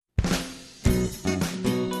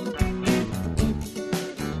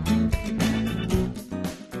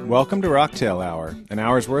Welcome to Rocktail Hour, an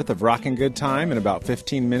hour's worth of rockin' good time in about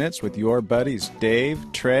 15 minutes with your buddies Dave,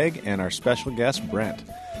 Treg, and our special guest Brent.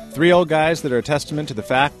 Three old guys that are a testament to the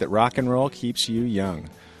fact that rock and roll keeps you young.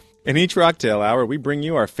 In each Rocktail Hour, we bring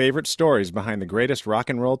you our favorite stories behind the greatest rock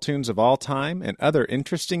and roll tunes of all time and other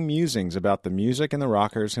interesting musings about the music and the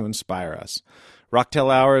rockers who inspire us.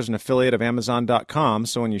 Rocktail Hour is an affiliate of Amazon.com,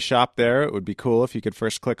 so when you shop there, it would be cool if you could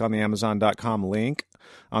first click on the Amazon.com link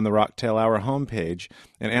on the Rocktail Hour homepage,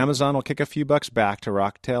 and Amazon will kick a few bucks back to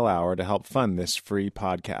Rocktail Hour to help fund this free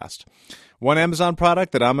podcast. One Amazon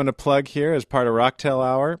product that I'm going to plug here as part of Rocktail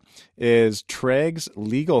Hour is Treg's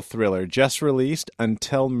legal thriller, just released,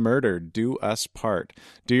 Until Murder Do Us Part.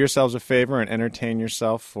 Do yourselves a favor and entertain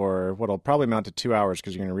yourself for what will probably amount to 2 hours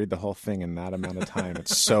because you're going to read the whole thing in that amount of time.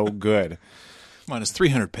 It's so good. Mine is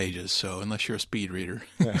 300 pages, so unless you're a speed reader.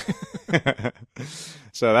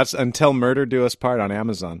 So that's Until Murder Do Us Part on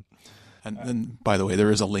Amazon. And by the way,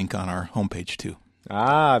 there is a link on our homepage, too.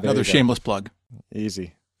 Another shameless plug.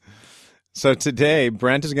 Easy. So today,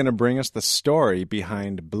 Brent is going to bring us the story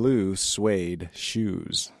behind Blue Suede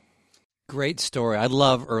Shoes. Great story. I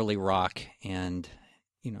love early rock, and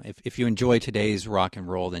you know, if you enjoy today's rock and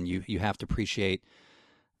roll, then you have to appreciate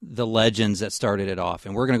the legends that started it off.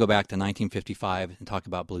 And we're going to go back to 1955 and talk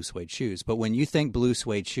about Blue Suede Shoes. But when you think Blue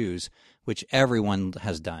Suede Shoes, which everyone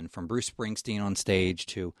has done, from Bruce Springsteen on stage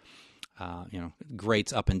to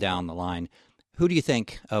greats up and down the line, who do you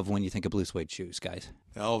think of when you think of Blue Suede Shoes, guys?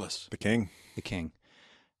 Elvis. The King. The King.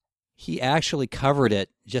 He actually covered it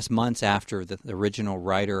just months after the original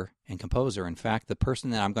writer and composer. In fact, the person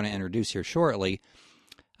that I'm going to introduce here shortly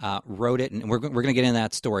wrote it, and we're going to get into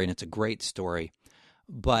that story, and it's a great story.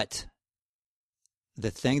 But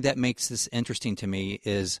the thing that makes this interesting to me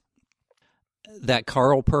is that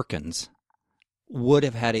Carl Perkins would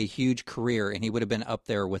have had a huge career, and he would have been up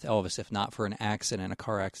there with Elvis if not for an accident, a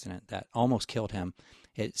car accident that almost killed him.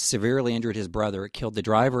 It severely injured his brother. It killed the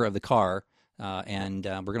driver of the car, and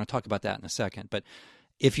we're going to talk about that in a second. But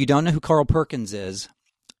if you don't know who Carl Perkins is,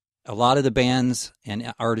 a lot of the bands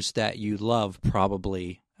and artists that you love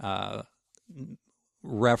probably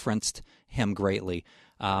referenced him greatly.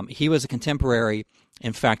 He was a contemporary.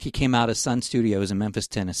 In fact, he came out of Sun Studios in Memphis,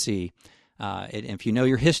 Tennessee. If you know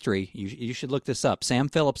your history, you should look this up. Sam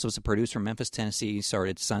Phillips was a producer from Memphis, Tennessee. He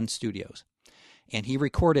started Sun Studios. And he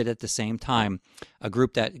recorded at the same time a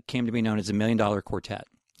group that came to be known as the $1 Million Quartet.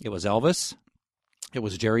 It was Elvis, it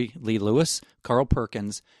was Jerry Lee Lewis, Carl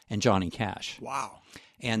Perkins, and Johnny Cash. Wow.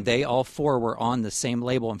 And they all four were on the same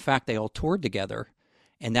label. In fact, they all toured together.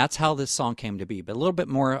 And that's how this song came to be. But a little bit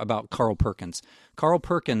more about Carl Perkins. Carl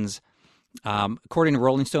Perkins, according to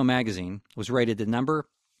Rolling Stone magazine, was rated the number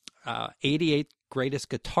 88th greatest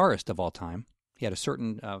guitarist of all time. He had a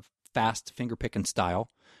certain fast finger-picking style.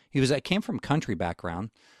 He came from country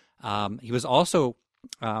background. He was also,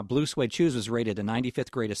 Blue Suede Shoes was rated the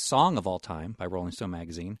 95th greatest song of all time by Rolling Stone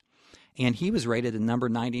magazine. And he was rated the number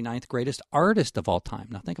 99th greatest artist of all time.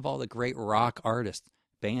 Now think of all the great rock artists,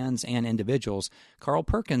 bands and individuals. Carl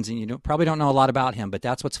Perkins, and you probably don't know a lot about him, but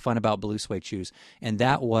that's what's fun about Blue Suede Shoes. And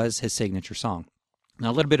that was his signature song.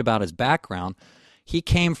 Now a little bit about his background. He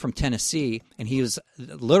came from Tennessee, and he was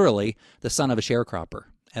literally the son of a sharecropper.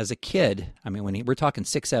 As a kid, I mean, we're talking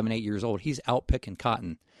 6, 7, 8 years old, he's out picking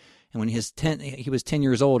cotton. And when he was 10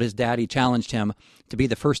 years old, his daddy challenged him to be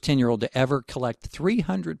the first 10-year-old to ever collect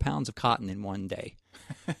 300 pounds of cotton in one day.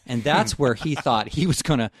 And that's where he thought he was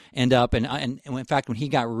going to end up. And in fact, when he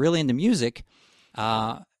got really into music,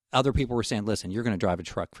 other people were saying, listen, you're going to drive a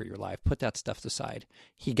truck for your life. Put that stuff aside.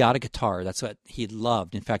 He got a guitar. That's what he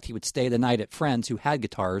loved. In fact, he would stay the night at friends who had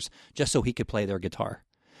guitars just so he could play their guitar.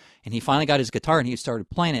 And he finally got his guitar, and he started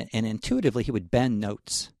playing it, and intuitively he would bend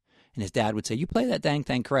notes. And his dad would say, you play that dang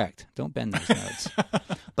thing correct. Don't bend those notes.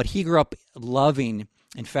 But he grew up loving,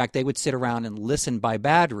 in fact, they would sit around and listen by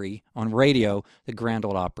battery on radio, the Grand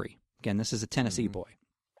Ole Opry. Again, this is a Tennessee boy.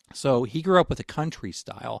 So he grew up with a country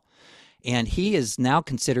style, and he is now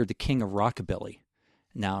considered the king of rockabilly.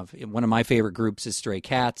 Now, one of my favorite groups is Stray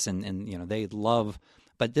Cats, and you know, they love,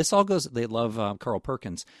 but this all goes, they love Carl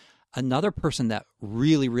Perkins. Another person that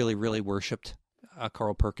really, really, really worshipped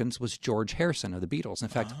Carl Perkins was George Harrison of the Beatles. In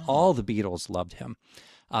fact, all the Beatles loved him.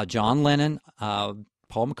 John Lennon, Paul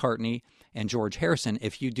McCartney, and George Harrison,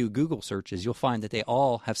 if you do Google searches, you'll find that they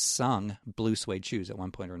all have sung Blue Suede Shoes at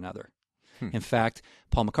one point or another. In fact,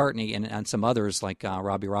 Paul McCartney and some others like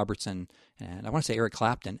Robbie Robertson and I want to say Eric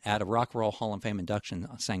Clapton at a Rock and Roll Hall of Fame induction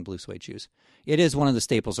sang Blue Suede Shoes. It is one of the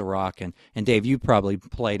staples of rock. And Dave, you probably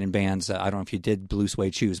played in bands. I don't know if you did Blue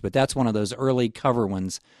Suede Shoes, but that's one of those early cover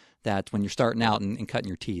ones that when you're starting out and cutting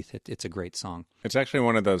your teeth, it's a great song. It's actually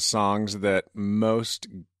one of those songs that most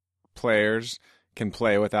players can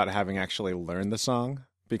play without having actually learned the song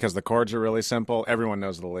because the chords are really simple. Everyone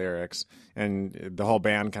knows the lyrics, and the whole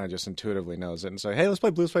band kind of just intuitively knows it. And so, hey, let's play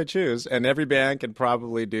Blue Suede Shoes. And every band can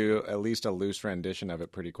probably do at least a loose rendition of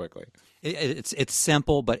it pretty quickly. It's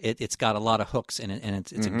simple, but it's got a lot of hooks in it, and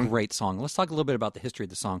it's a great song. Let's talk a little bit about the history of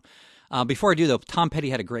the song. Before I do, though, Tom Petty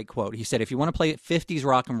had a great quote. He said, if you want to play 50s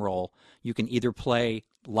rock and roll, you can either play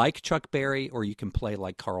like Chuck Berry or you can play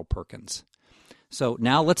like Carl Perkins. So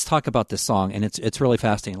now let's talk about this song, and it's really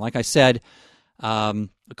fascinating. Like I said,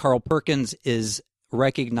 Carl Perkins is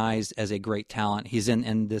recognized as a great talent. He's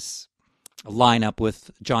in this lineup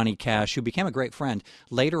with Johnny Cash, who became a great friend.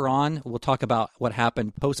 Later on, we'll talk about what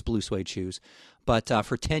happened post Blue Suede Shoes. But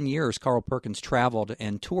for 10 years, Carl Perkins traveled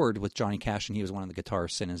and toured with Johnny Cash, and he was one of the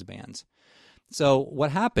guitarists in his bands. So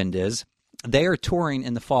what happened is they are touring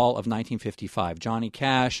in the fall of 1955. Johnny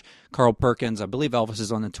Cash, Carl Perkins, I believe Elvis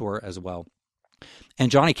is on the tour as well. And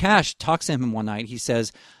Johnny Cash talks to him one night. He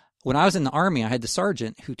says, when I was in the Army, I had the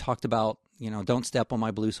sergeant who talked about, don't step on my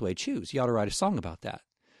blue suede shoes. You ought to write a song about that.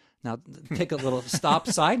 Now, take a little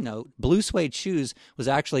side note. Blue suede shoes was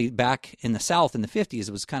actually back in the South in the 50s.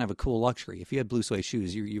 It was kind of a cool luxury. If you had blue suede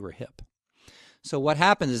shoes, you were hip. So what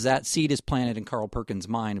happens is that seed is planted in Carl Perkins'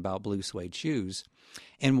 mind about blue suede shoes.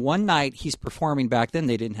 And one night he's performing. Back then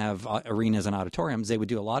they didn't have arenas and auditoriums. They would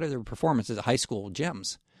do a lot of their performances at high school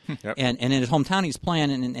gyms. Yep. And in his hometown he's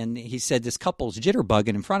playing, and he said this couple's jitterbugging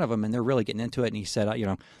in front of him, and they're really getting into it. And he said,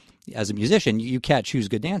 as a musician, you can't choose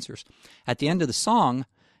good dancers. At the end of the song,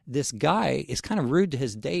 this guy is kind of rude to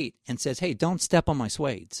his date and says, hey, don't step on my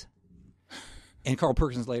suedes. And Carl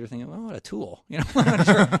Perkins later thinking, well, what a tool.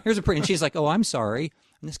 Sure, here's a pretty. And she's like, oh, I'm sorry.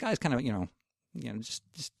 And this guy's kind of, just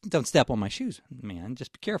don't step on my shoes, man.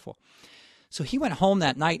 Just be careful. So he went home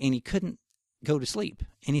that night and he couldn't go to sleep.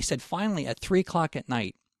 And he said finally at 3 o'clock at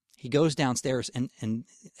night, he goes downstairs and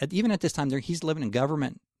even at this time he's living in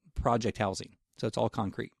government project housing. So it's all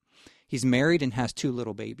concrete. He's married and has 2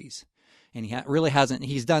 little babies. And he really hasn't,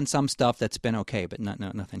 he's done some stuff that's been okay, but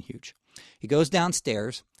nothing huge. He goes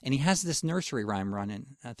downstairs, and he has this nursery rhyme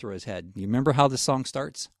running through his head. You remember how this song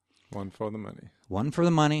starts? 1 for the money. 1 for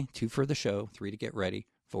the money, 2 for the show, 3 to get ready,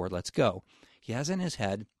 4 let's go. He has it in his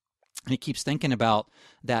head, and he keeps thinking about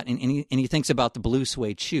that, and he thinks about the blue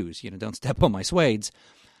suede shoes. Don't step on my suedes.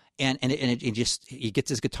 And he gets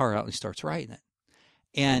his guitar out and he starts writing it.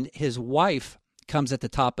 And his wife comes at the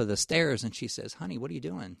top of the stairs and she says, honey, what are you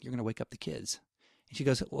doing? You're going to wake up the kids. And she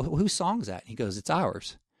goes, well, whose song's that? And he goes, it's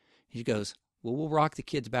ours. And she goes, well, we'll rock the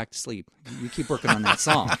kids back to sleep. You keep working on that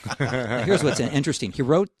song. Now, here's what's interesting. He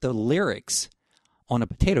wrote the lyrics on a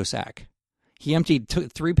potato sack. He emptied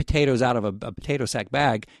 3 potatoes out of a potato sack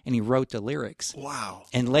bag, and he wrote the lyrics. Wow.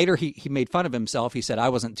 And later he made fun of himself. He said, I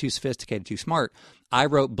wasn't too sophisticated, too smart. I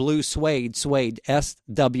wrote blue suede,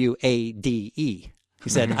 S-W-A-D-E. He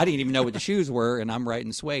said, I didn't even know what the shoes were, and I'm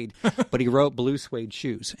writing suede. But he wrote blue suede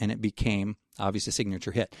shoes, and it became, obviously, a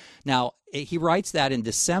signature hit. Now, he writes that in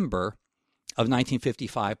December of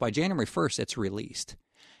 1955. By January 1st, it's released.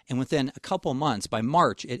 And within a couple months, by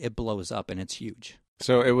March, it blows up, and it's huge.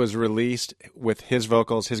 So it was released with his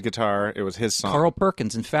vocals, his guitar. It was his song. Carl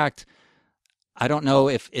Perkins. In fact, I don't know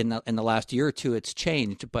if in the last year or two it's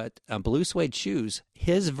changed, but Blue Suede Shoes,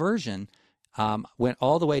 his version went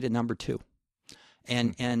all the way to number 2.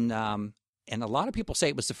 And a lot of people say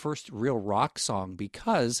it was the first real rock song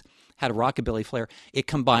because it had a rockabilly flair. It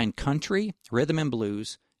combined country, rhythm and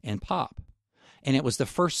blues, and pop. And it was the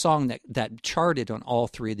first song that charted on all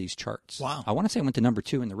 3 of these charts. Wow. I want to say it went to number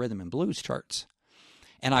 2 in the rhythm and blues charts.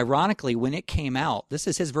 And ironically, when it came out, this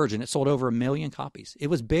is his version, it sold over 1 million copies. It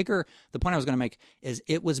was bigger. The point I was going to make is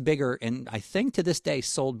it was bigger, and I think to this day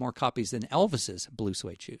sold more copies than Elvis's Blue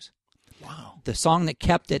Suede Shoes. Wow. The song that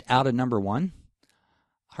kept it out of number 1,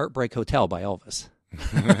 Heartbreak Hotel by Elvis.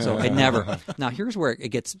 So it never. Now, here's where it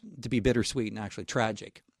gets to be bittersweet and actually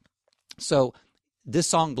tragic. So this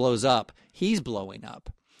song blows up. He's blowing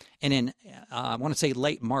up. And in, I want to say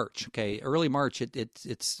late March, early March,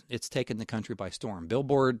 it's taken the country by storm.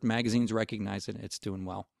 Billboard magazines recognize it. It's doing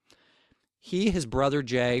well. His brother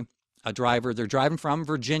Jay, a driver, they're driving from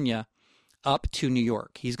Virginia up to New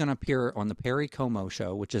York. He's going to appear on the Perry Como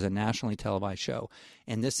Show, which is a nationally televised show.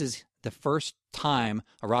 And this is the first time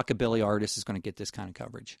a rockabilly artist is going to get this kind of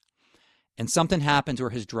coverage. And something happens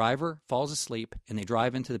where his driver falls asleep, and they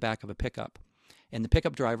drive into the back of a pickup. And the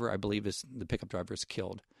pickup driver, I believe, is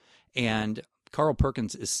killed. And Carl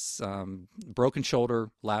Perkins is broken shoulder,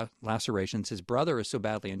 lacerations. His brother is so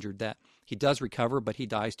badly injured that he does recover, but he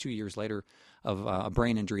dies 2 years later of a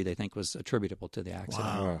brain injury they think was attributable to the accident.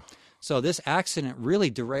 Wow. So this accident really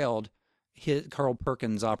derailed Carl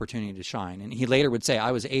Perkins' opportunity to shine. And he later would say,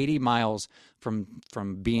 I was 80 miles from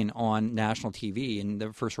being on national TV and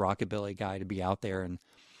the first rockabilly guy to be out there.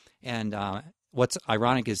 And what's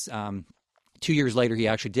ironic is 2 years later, he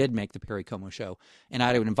actually did make the Perry Como Show. And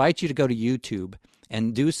I would invite you to go to YouTube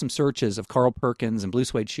and do some searches of Carl Perkins and Blue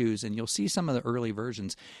Suede Shoes, and you'll see some of the early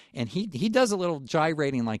versions. And he does a little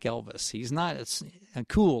gyrating like Elvis. He's not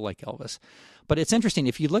cool like Elvis. But it's interesting.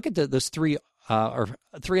 If you look at those three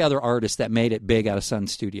other artists that made it big out of Sun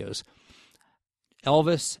Studios,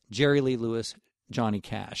 Elvis, Jerry Lee Lewis, Johnny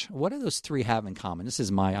Cash. What do those three have in common? This is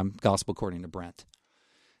I'm gospel according to Brent.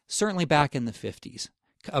 Certainly back in the 50s,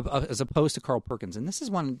 as opposed to Carl Perkins. And this is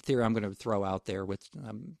one theory I'm going to throw out there with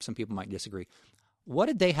some people might disagree. What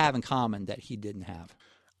did they have in common that he didn't have?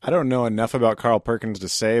 I don't know enough about Carl Perkins to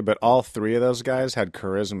say, but all three of those guys had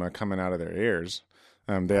charisma coming out of their ears.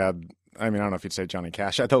 They had, I don't know if you'd say Johnny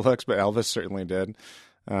Cash had the looks, but Elvis certainly did.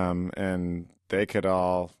 And they could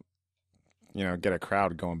all, get a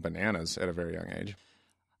crowd going bananas at a very young age.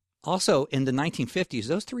 Also, in the 1950s,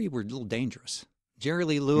 those three were a little dangerous. Jerry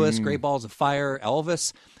Lee Lewis, Great Balls of Fire,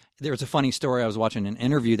 Elvis. There was a funny story. I was watching an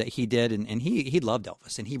interview that he did, and he loved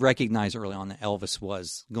Elvis, and he recognized early on that Elvis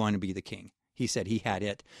was going to be the king. He said he had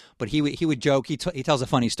it, but he would joke. He tells a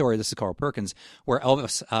funny story. This is Carl Perkins, where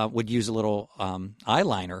Elvis would use a little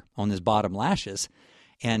eyeliner on his bottom lashes,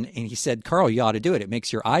 and he said, "Carl, you ought to do it. It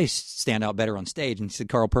makes your eyes stand out better on stage." And he said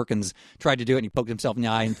Carl Perkins tried to do it, and he poked himself in the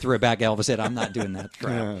eye and threw it back. Elvis said, "I'm not doing that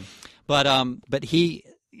crap." But he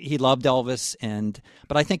loved Elvis,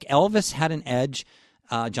 but I think Elvis had an edge.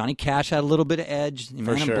 Johnny Cash had a little bit of edge.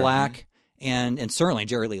 Man in Black, and certainly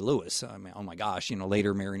Jerry Lee Lewis. I mean, oh my gosh,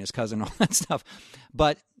 later marrying his cousin, all that stuff.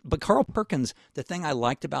 But Carl Perkins, the thing I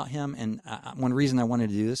liked about him, and one reason I wanted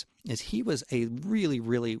to do this, is he was a really,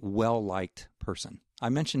 really well-liked person. I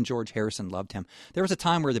mentioned George Harrison loved him. There was a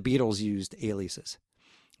time where the Beatles used aliases,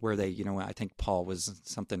 where they, I think Paul was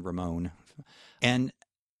something Ramon, and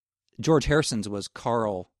George Harrison's was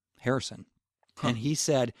Carl Harrison. And he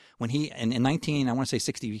said when in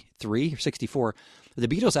 63 or 64, the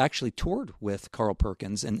Beatles actually toured with Carl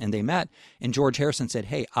Perkins and they met. And George Harrison said,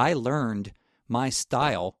 "Hey, I learned my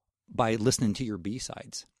style by listening to your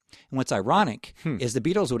B-sides." And what's ironic is the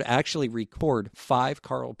Beatles would actually record 5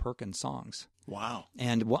 Carl Perkins songs. Wow.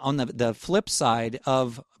 And on the flip side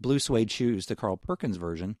of Blue Suede Shoes, the Carl Perkins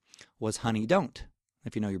version, was Honey Don't.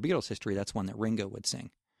 If you know your Beatles history, that's one that Ringo would sing.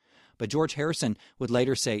 But George Harrison would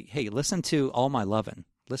later say, "Hey, listen to All My Lovin'.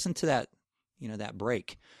 Listen to that, that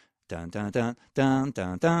break. Dun, dun, dun, dun,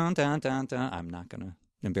 dun, dun, dun, dun, dun." I'm not going to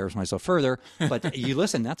embarrass myself further, but you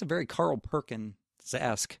listen, that's a very Carl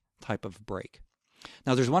Perkins-esque type of break.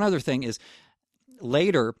 Now, there's one other thing is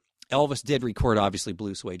later, Elvis did record, obviously,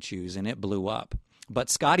 Blue Suede Shoes, and it blew up. But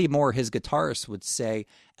Scotty Moore, his guitarist, would say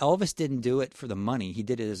Elvis didn't do it for the money. He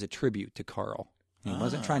did it as a tribute to Carl. He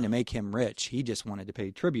wasn't trying to make him rich. He just wanted to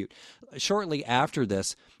pay tribute. Shortly after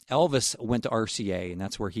this, Elvis went to RCA, and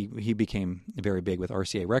that's where he became very big with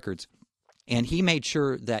RCA Records. And he made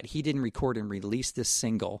sure that he didn't record and release this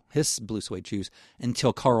single, his Blue Suede Shoes,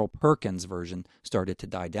 until Carl Perkins' version started to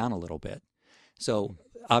die down a little bit. So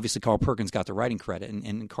obviously Carl Perkins got the writing credit,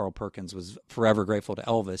 and Carl Perkins was forever grateful to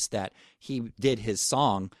Elvis that he did his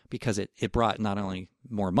song because it brought not only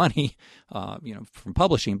more money, from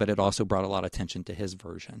publishing, but it also brought a lot of attention to his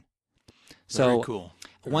version. So very cool.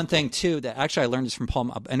 One thing too that actually I learned this from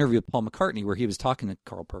an interview with Paul McCartney where he was talking to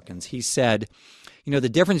Carl Perkins. He said, the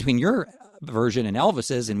difference between your version and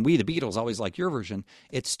Elvis's, and we the Beatles always like your version.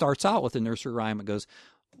 It starts out with a nursery rhyme. It goes,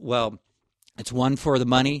 well, it's 1 for the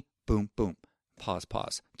money, boom, boom.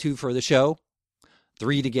 Pause. 2 for the show,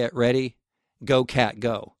 3 to get ready, go cat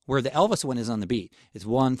go. Where the Elvis one is on the beat. It's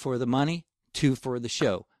 1 for the money, 2 for the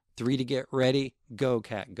show, 3 to get ready, go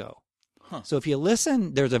cat go. So if you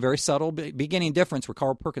listen, there's a very subtle beginning difference where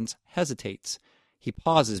Carl Perkins hesitates. He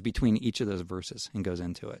pauses between each of those verses and goes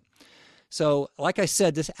into it. So like I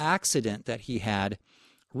said, this accident that he had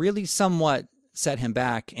really somewhat set him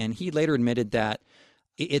back, and he later admitted that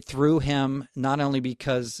it threw him not only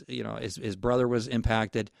because his brother was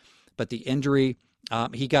impacted, but the injury.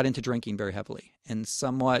 He got into drinking very heavily, and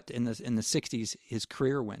somewhat in the 60s, his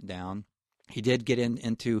career went down. He did get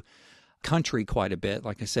into country quite a bit.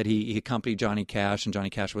 Like I said, he accompanied Johnny Cash, and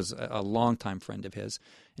Johnny Cash was a longtime friend of his.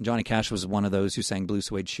 And Johnny Cash was one of those who sang Blue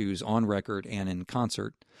Suede Shoes on record and in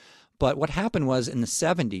concert. But what happened was in the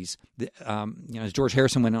 70s, as George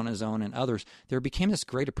Harrison went on his own and others, there became this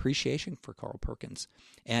great appreciation for Carl Perkins.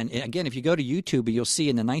 And again, if you go to YouTube, you'll see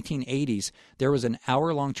in the 1980s, there was an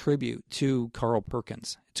hour-long tribute to Carl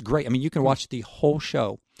Perkins. It's great. I mean, you can watch the whole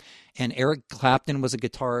show. And Eric Clapton was a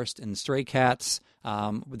guitarist in the Stray Cats.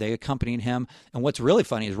 They accompanied him. And what's really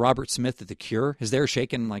funny is Robert Smith of The Cure is there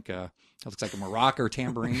shaking like it looks like a maraca or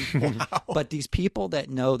tambourine. Wow. But these people that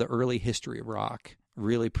know the early history of rock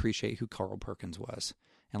really appreciate who Carl Perkins was.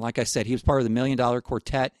 And like I said, he was part of the $1 Million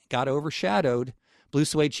Quartet, got overshadowed. Blue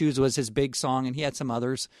Suede Shoes was his big song, and he had some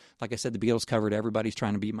others. Like I said, the Beatles covered Everybody's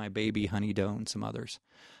Trying to Be My Baby, Honey Doe, and some others.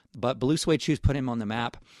 But Blue Suede Shoes put him on the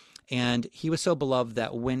map, and he was so beloved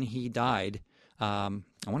that when he died, I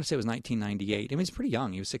want to say it was 1998. He was pretty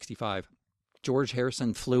young. He was 65. George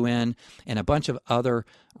Harrison flew in, and a bunch of other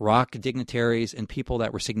rock dignitaries and people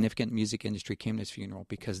that were significant in the music industry came to his funeral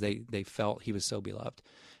because they felt he was so beloved.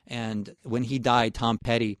 And when he died, Tom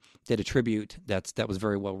Petty did a tribute that was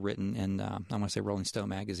very well written in, I want to say, Rolling Stone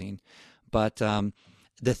magazine. But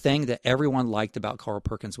the thing that everyone liked about Carl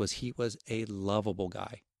Perkins was he was a lovable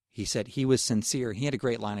guy. He said he was sincere. He had a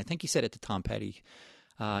great line. I think he said it to Tom Petty.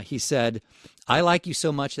 He said, "I like you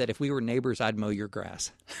so much that if we were neighbors, I'd mow your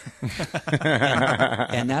grass."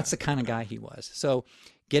 and that's the kind of guy he was. So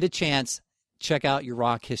get a chance, check out your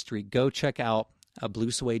rock history. Go check out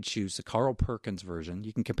Blue Suede Shoes, the Carl Perkins version.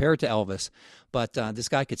 You can compare it to Elvis, but this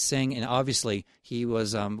guy could sing, and obviously he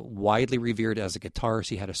was widely revered as a guitarist.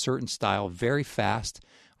 He had a certain style, very fast,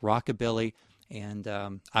 rockabilly. And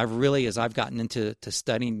I've really, as I've gotten into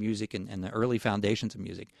studying music and the early foundations of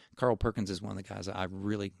music, Carl Perkins is one of the guys that I've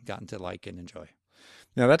really gotten to like and enjoy.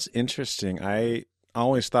 Now, that's interesting. I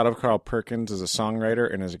always thought of Carl Perkins as a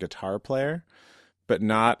songwriter and as a guitar player, but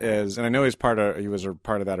not as, and I know he was a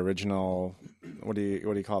part of that original, what do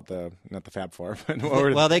you call it, not the Fab Four, but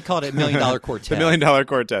well, they called it $1 Million Quartet. The $1 Million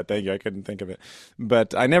Quartet, thank you, I couldn't think of it.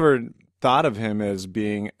 But I never thought of him as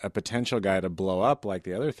being a potential guy to blow up like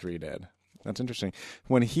the other three did. That's interesting.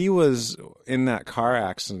 When he was in that car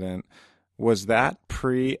accident, was that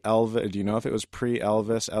pre-Elvis? Do you know if it was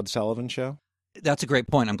pre-Elvis Ed Sullivan Show? That's a great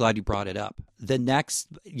point. I'm glad you brought it up.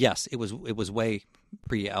 Yes, it was way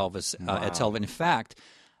pre-Elvis Ed Sullivan. In fact,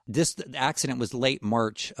 this accident was late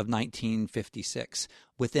March of 1956.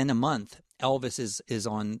 Within a month, Elvis is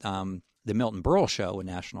on the Milton Berle Show, a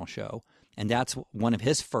national show, and that's one of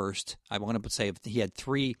his first. I want to say he had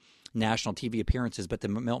 3 national TV appearances, but the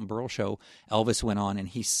Milton Berle Show, Elvis went on and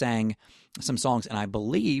he sang some songs, and I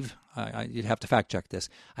believe, you'd have to fact check this,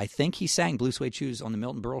 I think he sang Blue Suede Shoes on the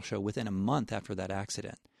Milton Berle Show within a month after that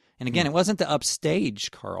accident. And again, it wasn't to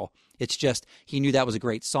upstage Carl. It's just he knew that was a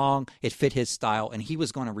great song, it fit his style, and he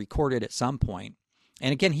was going to record it at some point.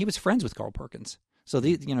 And again, he was friends with Carl Perkins. So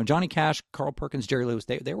Johnny Cash, Carl Perkins, Jerry Lewis,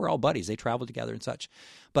 they were all buddies. They traveled together and such.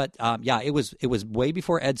 But it was way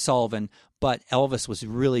before Ed Sullivan. But Elvis was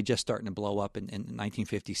really just starting to blow up in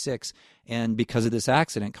 1956, and because of this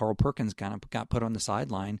accident, Carl Perkins kind of got put on the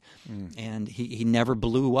sideline, and he never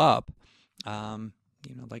blew up,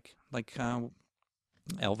 like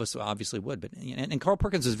Elvis obviously would. But and Carl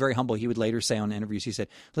Perkins was very humble. He would later say on interviews, he said,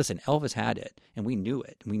 "Listen, Elvis had it, and we knew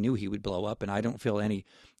it. We knew he would blow up, and I don't feel any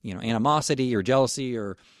animosity or jealousy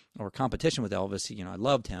or competition with Elvis. I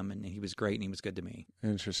loved him, and he was great, and he was good to me."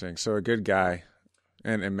 Interesting. So a good guy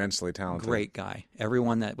and immensely talented. Great guy.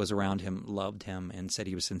 Everyone that was around him loved him and said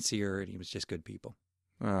he was sincere, and he was just good people.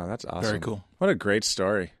 Oh, that's awesome. Very cool. What a great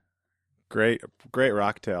story. Great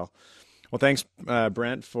rock tale. Well, thanks,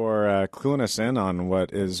 Brent, for cluing us in on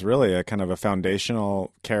what is really a kind of a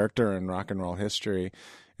foundational character in rock and roll history,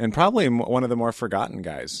 and probably one of the more forgotten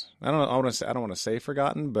guys. I don't want to say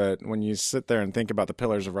forgotten, but when you sit there and think about the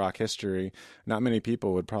pillars of rock history, not many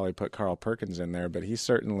people would probably put Carl Perkins in there, but he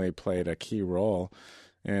certainly played a key role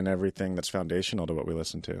in everything that's foundational to what we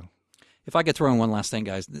listen to. If I could throw in one last thing,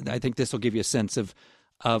 guys, I think this will give you a sense of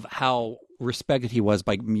how respected he was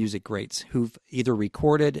by music greats who've either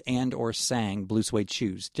recorded and or sang Blue Suede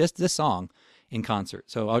Shoes, just this song, in concert.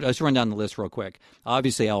 So I'll just run down the list real quick.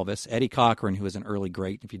 Obviously Elvis, Eddie Cochran, who was an early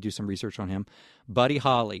great, if you do some research on him, Buddy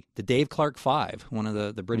Holly, the Dave Clark Five, one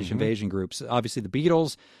of the British invasion groups, obviously the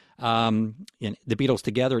Beatles, the Beatles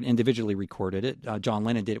together and individually recorded it. John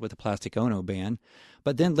Lennon did it with the Plastic Ono Band.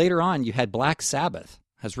 But then later on, you had Black Sabbath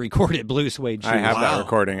has recorded Blue Suede Shoes. I have that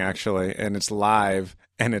recording, actually, and it's live,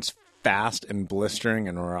 and it's fast and blistering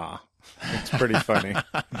and raw. It's pretty funny.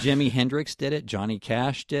 Jimi Hendrix did it. Johnny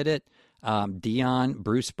Cash did it. Dion,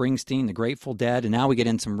 Bruce Springsteen, the Grateful Dead. And now we get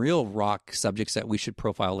in some real rock subjects that we should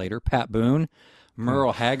profile later. Pat Boone,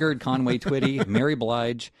 Merle Haggard, Conway Twitty, Mary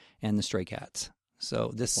Blige, and the Stray Cats.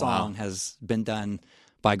 So this song has been done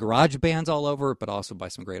by garage bands all over, but also by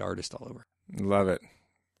some great artists all over. Love it.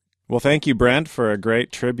 Well, thank you, Brent, for a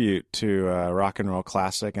great tribute to rock and roll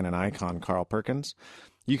classic and an icon, Carl Perkins.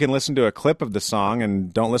 You can listen to a clip of the song,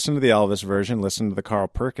 and don't listen to the Elvis version, listen to the Carl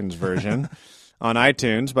Perkins version on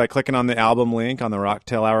iTunes by clicking on the album link on the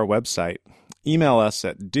Rocktail Hour website. Email us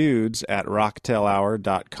at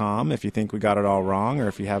dudes@rocktailhour.com if you think we got it all wrong, or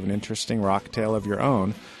if you have an interesting rock tale of your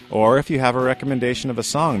own, or if you have a recommendation of a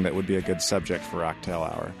song that would be a good subject for Rocktail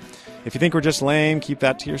Hour. If you think we're just lame, keep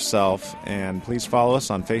that to yourself, and please follow us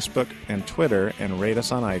on Facebook and Twitter and rate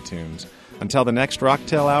us on iTunes. Until the next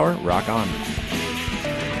Rocktail Hour, rock on.